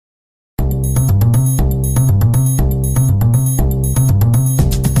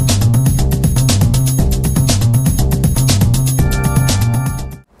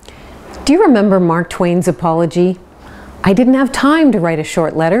Do you remember Mark Twain's apology? I didn't have time to write a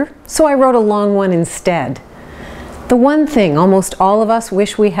short letter, so I wrote a long one instead. The one thing almost all of us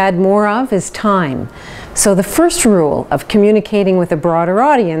wish we had more of is time. So the first rule of communicating with a broader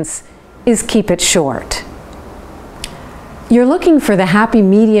audience is keep it short. You're looking for the happy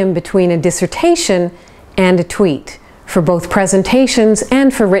medium between a dissertation and a tweet, for both presentations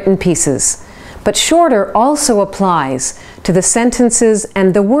and for written pieces. But shorter also applies to the sentences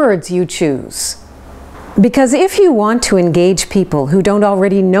and the words you choose. Because if you want to engage people who don't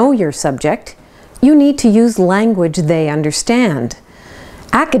already know your subject, you need to use language they understand.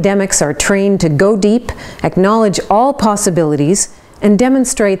 Academics are trained to go deep, acknowledge all possibilities, and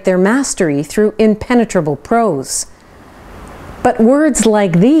demonstrate their mastery through impenetrable prose. But words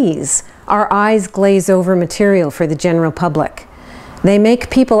like these are eyes glaze over material for the general public. They make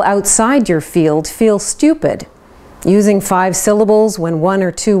people outside your field feel stupid. Using 5 syllables when 1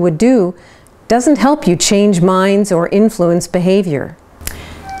 or 2 would do doesn't help you change minds or influence behavior.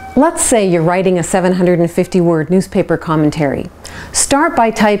 Let's say you're writing a 750-word newspaper commentary. Start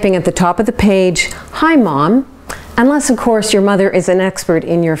by typing at the top of the page, "Hi Mom," unless of course your mother is an expert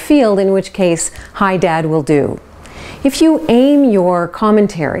in your field, in which case, "Hi Dad" will do. If you aim your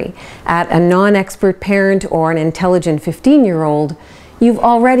commentary at a non-expert parent or an intelligent 15-year-old, you've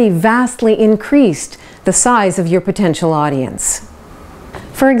already vastly increased the size of your potential audience.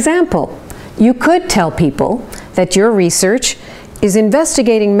 For example, you could tell people that your research is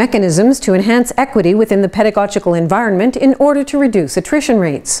investigating mechanisms to enhance equity within the pedagogical environment in order to reduce attrition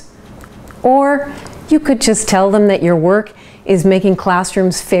rates. Or you could just tell them that your work is making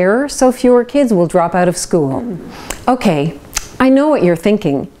classrooms fairer so fewer kids will drop out of school. Okay, I know what you're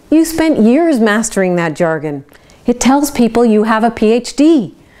thinking. You spent years mastering that jargon. It tells people you have a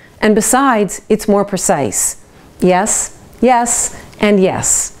PhD. And besides, it's more precise. Yes, yes, and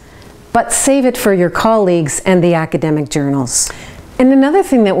yes. But save it for your colleagues and the academic journals. And another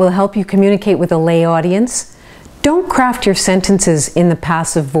thing that will help you communicate with a lay audience, don't craft your sentences in the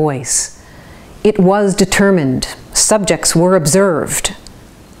passive voice. It was determined. Subjects were observed.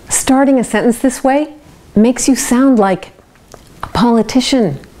 Starting a sentence this way makes you sound like a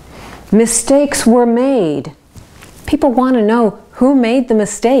politician. Mistakes were made. People want to know who made the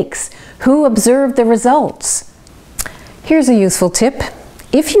mistakes, who observed the results. Here's a useful tip.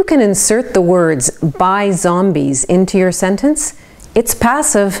 If you can insert the words "by zombies" into your sentence, it's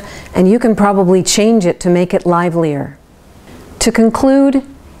passive and you can probably change it to make it livelier. To conclude,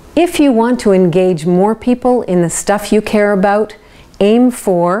 if you want to engage more people in the stuff you care about, aim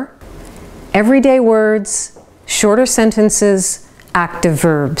for everyday words, shorter sentences, active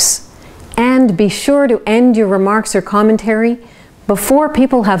verbs. And be sure to end your remarks or commentary before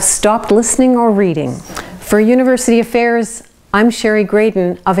people have stopped listening or reading. For University Affairs, I'm Shari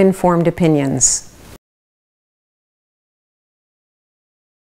Graydon of Informed Opinions.